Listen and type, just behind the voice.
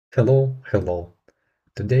Hello.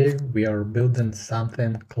 Today we are building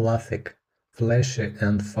something classic, flashy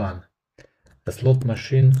and fun. A slot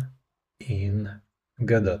machine in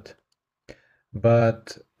Godot.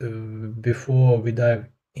 But before we dive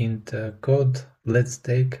into code, let's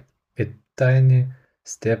take a tiny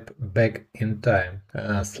step back in time.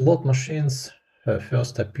 Slot machines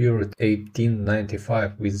first appeared in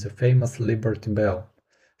 1895 with the famous Liberty Bell.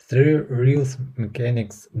 Three real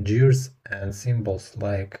mechanics, gears and symbols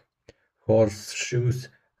like horseshoes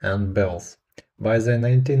and bells. By the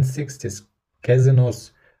 1960s,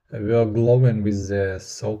 casinos were glowing with the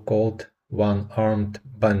so-called one-armed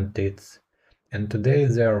bandits, and today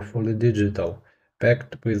they are fully digital,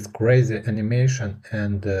 packed with crazy animation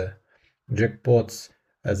and jackpots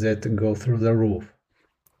that go through the roof.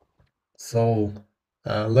 So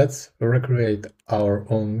let's recreate our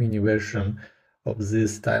own mini version of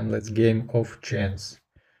this timeless game of chance.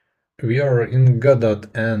 We are in Godot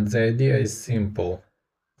and the idea is simple.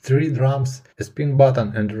 3 drums, a spin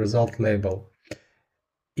button and result label.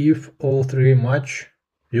 If all 3 match,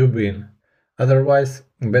 you win. Otherwise,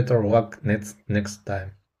 better luck next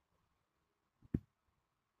time.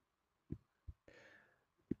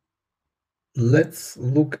 Let's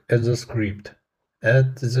look at the script.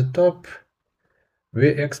 At the top, we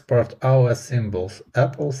export our symbols,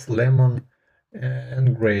 apples, lemon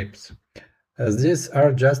and grapes. These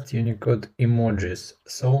are just Unicode emojis,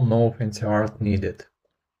 so no fancy art needed.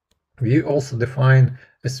 We also define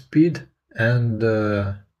a speed and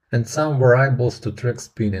some variables to track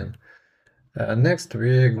spinning. Next,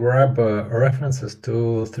 we grab references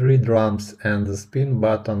to 3 drums and the spin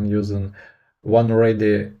button using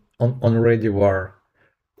on-ready var.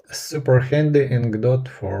 Super handy in Godot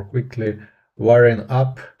for quickly wiring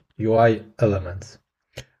up UI elements.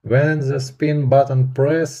 When the spin button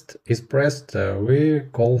is pressed, we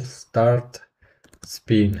call start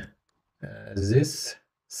spin. This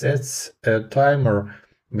sets a timer,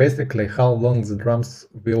 basically how long the drums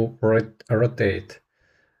will rotate.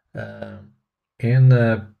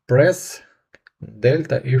 In press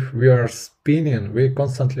delta, if we are spinning, we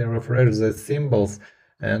constantly refresh the symbols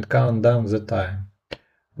and count down the time.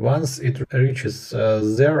 Once it reaches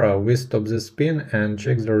 0, we stop the spin and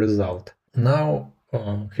check the result. Now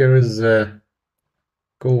here is the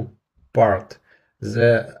cool part,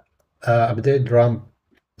 the update drum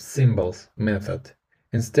symbols method.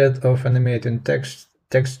 Instead of animating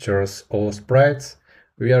textures or sprites,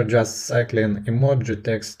 we are just cycling emoji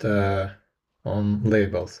text on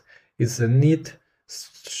labels. It's a neat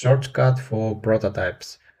shortcut for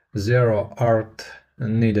prototypes. 0 art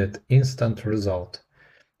needed, instant result.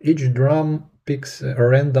 Each drum picks a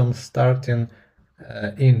random starting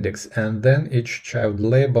index, and then each child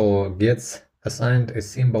label gets assigned a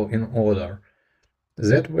symbol in order.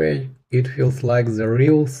 That way, it feels like the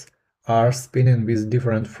reels are spinning with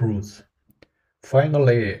different fruits.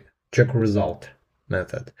 Finally, check result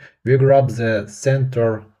method. We grab the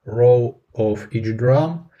center row of each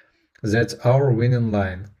drum. That's our winning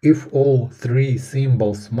line. If all 3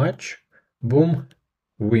 symbols match, boom,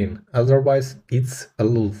 win. Otherwise, it's a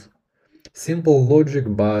lose. Simple logic,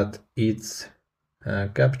 but it's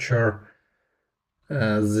capture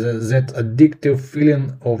that addictive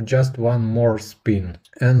feeling of just one more spin.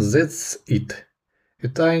 And that's it. A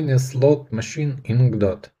tiny slot machine in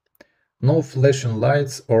Godot. No flashing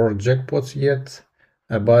lights or jackpots yet,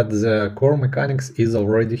 but the core mechanics is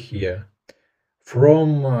already here.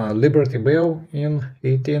 From Liberty Bell in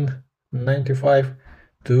 1895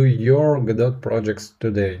 to your Godot projects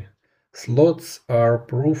today. Slots are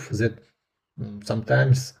proof that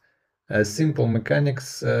sometimes simple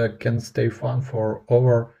mechanics can stay fun for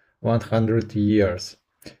over 100 years.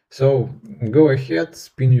 So go ahead,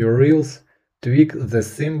 spin your reels, tweak the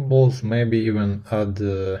symbols, maybe even add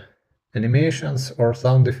animations or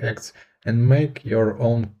sound effects, and make your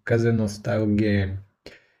own casino style game.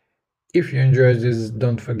 If you enjoyed this,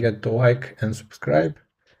 don't forget to like and subscribe,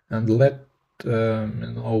 and let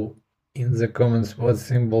me know in the comments what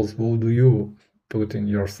symbols would you put in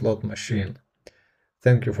your slot machine.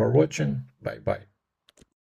 Thank you for watching. Bye bye.